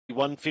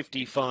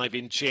155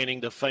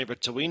 Enchanting, the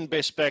favourite to win.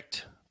 Best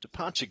backed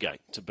Departure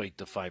Gate to beat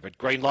the favourite.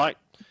 Green light.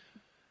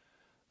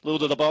 Little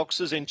to the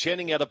boxes.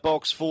 Enchanting out of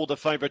box 4, the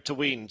favourite to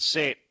win.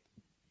 Set.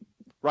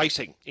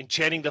 Racing.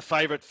 Enchanting the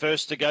favourite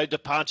first to go.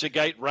 Departure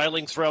Gate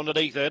railing through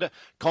underneath it.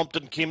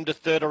 Compton Kim to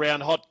third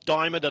around. Hot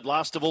Diamond at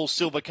last of all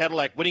Silver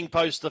Cadillac. Winning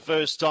post the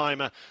first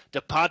time.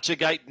 Departure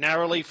Gate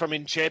narrowly from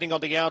Enchanting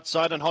on the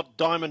outside and Hot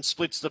Diamond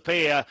splits the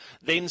pair.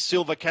 Then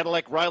Silver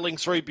Cadillac railing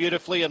through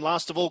beautifully and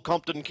last of all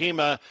Compton Kim.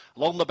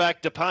 Along the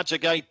back Departure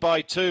Gate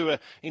by 2.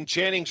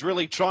 Enchanting's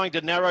really trying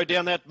to narrow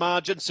down that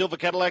margin. Silver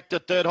Cadillac to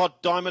third.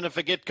 Hot Diamond and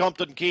forget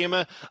Compton Kim.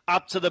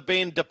 Up to the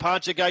bend.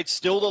 Departure Gate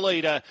still the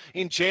leader.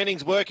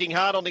 Enchanting's working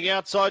hard on the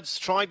outside,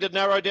 trying to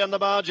narrow down the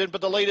margin,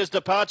 but the leader's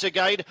Departure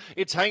Gate.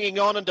 It's hanging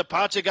on, and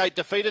Departure Gate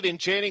defeated.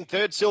 Enchanting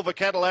third, Silver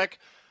Cadillac.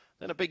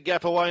 Then a big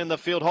gap away in the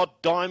field,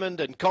 Hot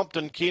Diamond and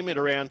Compton Kim at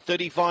around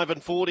 35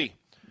 and 40.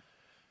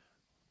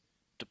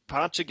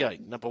 Departure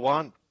Gate, number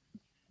 1.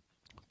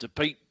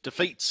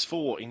 Defeats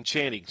 4,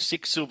 Enchanting.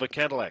 6, Silver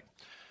Cadillac.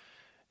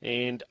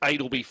 And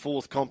 8 will be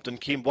 4th, Compton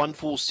Kim. 1,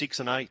 4, 6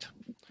 and 8.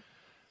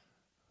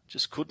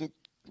 Just couldn't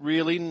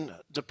reel in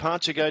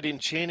Departure Gate.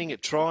 Enchanting.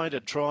 It tried,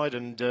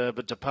 and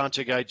but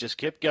Departure Gate just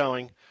kept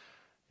going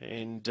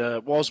and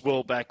was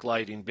well back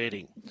late in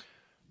betting.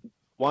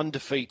 1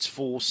 defeats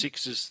 4,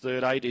 6 is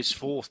third, 8 is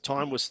 4th.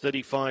 Time was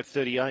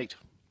 35.38.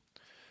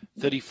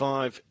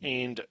 35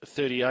 and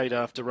 38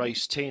 after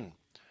race 10.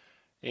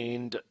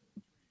 And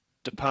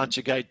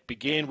Departure Gate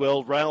began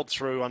well, railed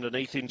through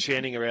underneath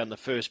Enchanting around the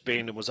first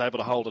bend and was able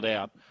to hold it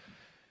out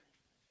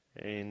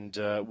and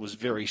was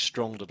very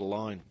strong to the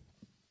line.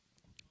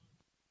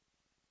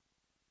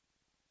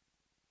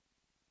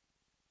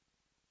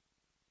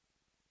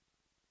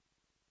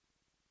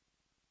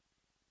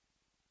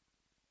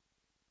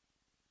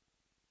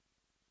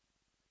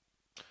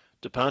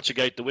 Departure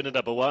Gate, the winner,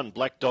 number 1.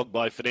 Black Dog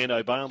by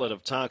Fernando Bale out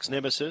of Tark's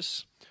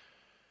Nemesis.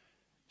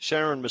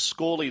 Sharon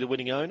Mascawley, the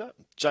winning owner.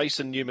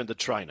 Jason Newman, the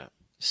trainer.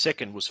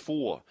 Second was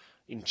 4.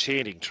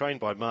 Enchanting, trained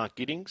by Mark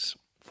Giddings.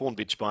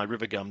 Fawnbitch by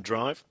Rivergum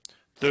Drive.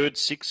 Third,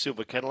 6,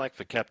 Silver Cadillac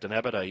for Captain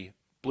Abbott, a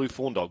Blue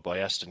Fawn Dog by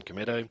Aston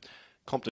Cometto.